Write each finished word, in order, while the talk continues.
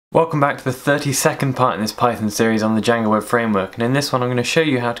Welcome back to the 32nd part in this Python series on the Django Web Framework, and in this one I'm going to show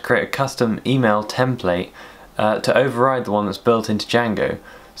you how to create a custom email template to override the one that's built into Django.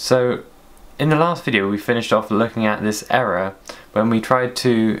 So in the last video we finished off looking at this error when we tried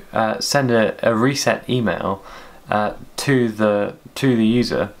to send a reset email to the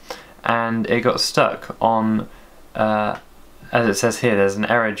user, and it got stuck on, as it says here, there's an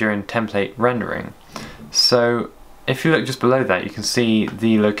error during template rendering. So if you look just below that, you can see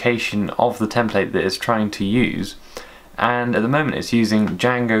the location of the template that it's trying to use, and at the moment it's using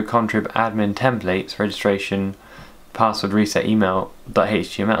Django contrib admin templates registration password reset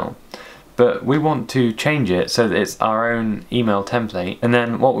email.html, but we want to change it so that it's our own email template. And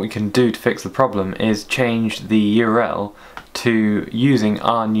then what we can do to fix the problem is change the URL to using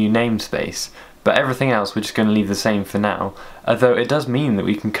our new namespace, but everything else we're just going to leave the same for now, although it does mean that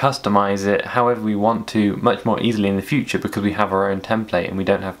we can customize it however we want to much more easily in the future because we have our own template and we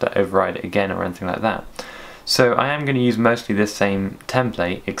don't have to override it again or anything like that. So I am going to use mostly this same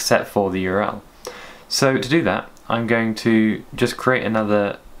template except for the URL. So to do that I'm going to just create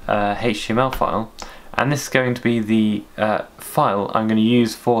another HTML file, and this is going to be the file I'm going to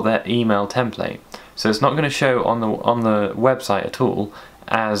use for that email template. So it's not going to show on the website at all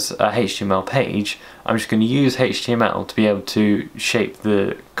as a HTML page. I'm just going to use HTML to be able to shape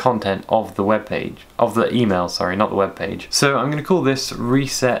the content of the web page, of the email, sorry, not the web page. So I'm going to call this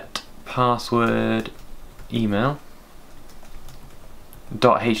reset password email.html,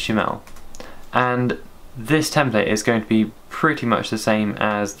 and this template is going to be pretty much the same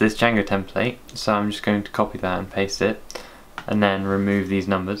as this Django template, so I'm just going to copy that and paste it and then remove these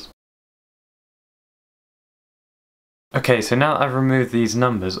numbers. Okay, so now that I've removed these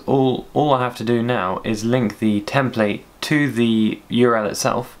numbers, all I have to do now is link the template to the URL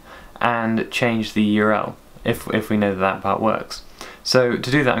itself and change the URL, if we know that part works. So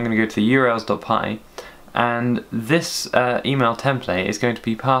to do that I'm going to go to the urls.py, and this email template is going to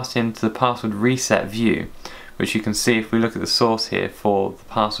be passed into the password reset view, which you can see if we look at the source here for the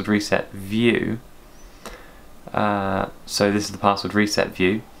password reset view. So this is the password reset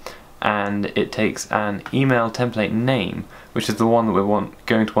view, and it takes an email template name, which is the one that we're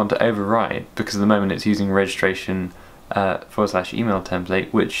going to want to override, because at the moment it's using registration / email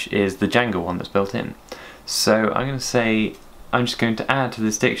template, which is the Django one that's built in. So I'm going to say, I'm just going to add to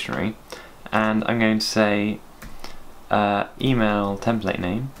this dictionary, and I'm going to say email template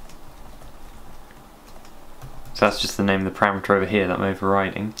name. So that's just the name of the parameter over here that I'm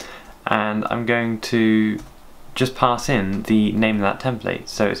overriding, and I'm going to just pass in the name of that template,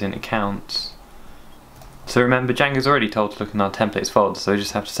 so it's in accounts. So remember, Django's already told to look in our templates folder, so we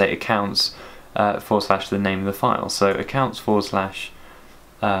just have to say accounts / the name of the file. So accounts /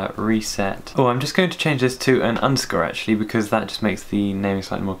 reset. Oh, I'm just going to change this to an underscore actually, because that just makes the naming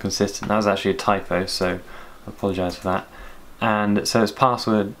slightly more consistent. That was actually a typo, so I apologise for that. And so it's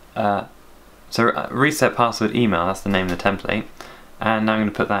password, reset password email, that's the name of the template. And now I'm going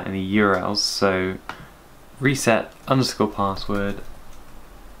to put that in the URLs, so reset _password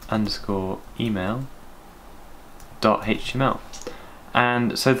 _email.html,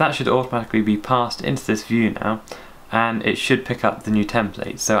 and so that should automatically be passed into this view now, and it should pick up the new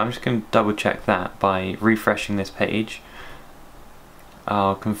template. So I'm just going to double check that by refreshing this page.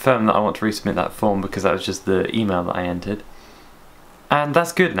 I'll confirm that I want to resubmit that form because that was just the email that I entered, and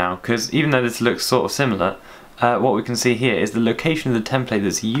that's good now, because even though this looks sort of similar, what we can see here is the location of the template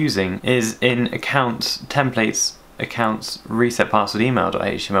that's using is in accounts templates accounts reset password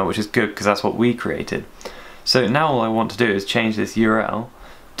email.html, which is good because that's what we created. So now all I want to do is change this URL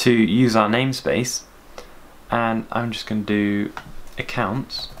to use our namespace, and I'm just going to do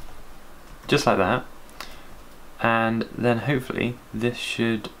accounts just like that, and then hopefully this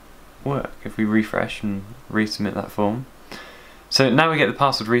should work if we refresh and resubmit that form. So now we get the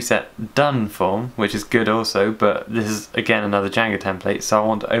password reset done form, which is good also, but this is again another Django template, so I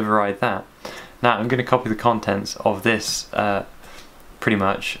want to override that. Now I'm going to copy the contents of this pretty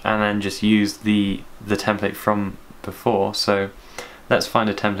much, and then just use the template from before. So let's find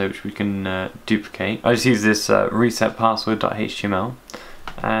a template which we can duplicate. I just use this reset password.html,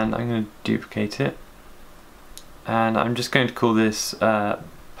 and I'm going to duplicate it, and I'm just going to call this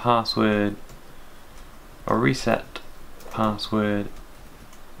password or reset password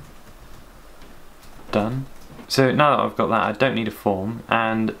done. So now that I've got that, I don't need a form,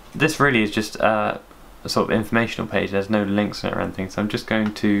 and this really is just a sort of informational page. There's no links in it or anything, so I'm just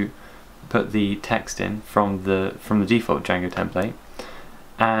going to put the text in from the default Django template,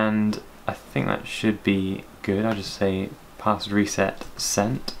 and I think that should be good. I'll just say password reset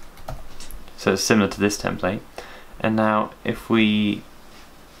sent, so it's similar to this template. And now if we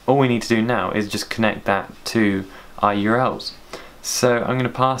all we need to do now is just connect that to our URLs. So I'm going to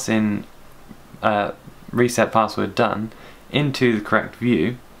pass in reset password done into the correct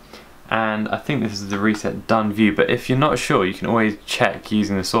view, and I think this is the reset done view, but if you're not sure you can always check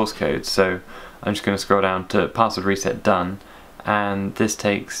using the source code. So I'm just going to scroll down to password reset done, and this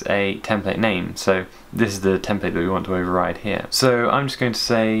takes a template name, so this is the template that we want to override here. So I'm just going to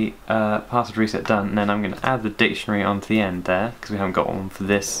say password reset done, and then I'm going to add the dictionary onto the end there because we haven't got one for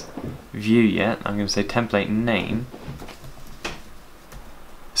this view yet. I'm going to say template name.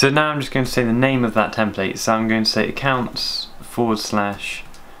 So now I'm just going to say the name of that template, so I'm going to say accounts /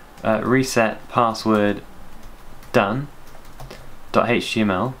 reset password done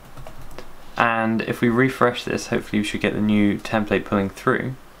 .html, and if we refresh this, hopefully we should get the new template pulling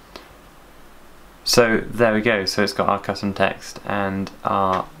through. So there we go, so it's got our custom text and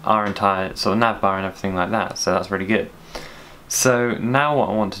our entire sort of nav bar and everything like that, so that's really good. So now what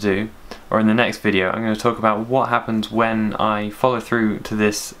I want to do, or in the next video, I'm going to talk about what happens when I follow through to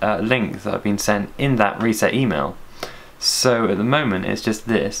this link that I've been sent in that reset email. So at the moment it's just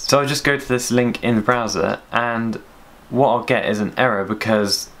this. So I'll just go to this link in the browser, and what I'll get is an error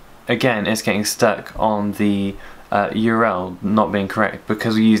because, again, it's getting stuck on the URL not being correct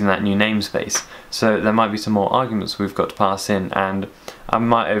because we're using that new namespace. So there might be some more arguments we've got to pass in, and I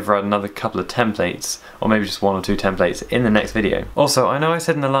might override another couple of templates, or maybe just 1 or 2 templates in the next video. Also, I know I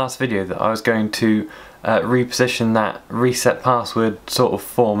said in the last video that I was going to reposition that reset password sort of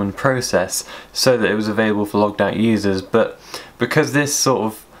form and process so that it was available for logged out users, but because this sort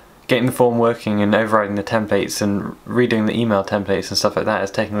of getting the form working and overriding the templates and redoing the email templates and stuff like that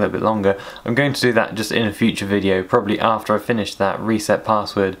is taking a little bit longer, I'm going to do that just in a future video, probably after I finish that reset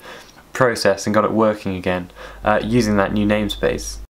password process and got it working again using that new namespace.